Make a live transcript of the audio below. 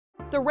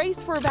The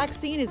race for a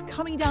vaccine is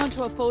coming down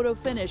to a photo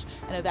finish,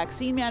 and a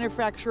vaccine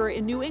manufacturer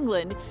in New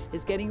England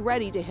is getting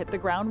ready to hit the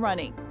ground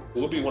running.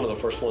 We'll be one of the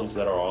first ones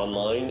that are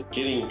online.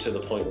 Getting to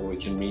the point where we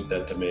can meet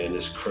that demand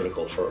is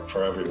critical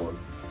for everyone.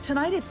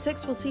 Tonight at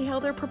 6, we'll see how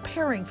they're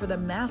preparing for the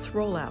mass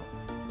rollout.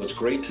 It's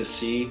great to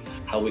see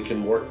how we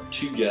can work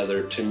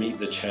together to meet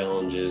the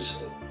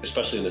challenges,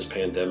 especially in this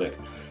pandemic.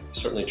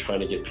 Certainly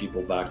trying to get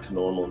people back to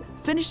normal.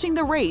 Finishing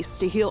the race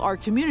to heal our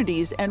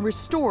communities and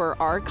restore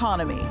our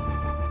economy.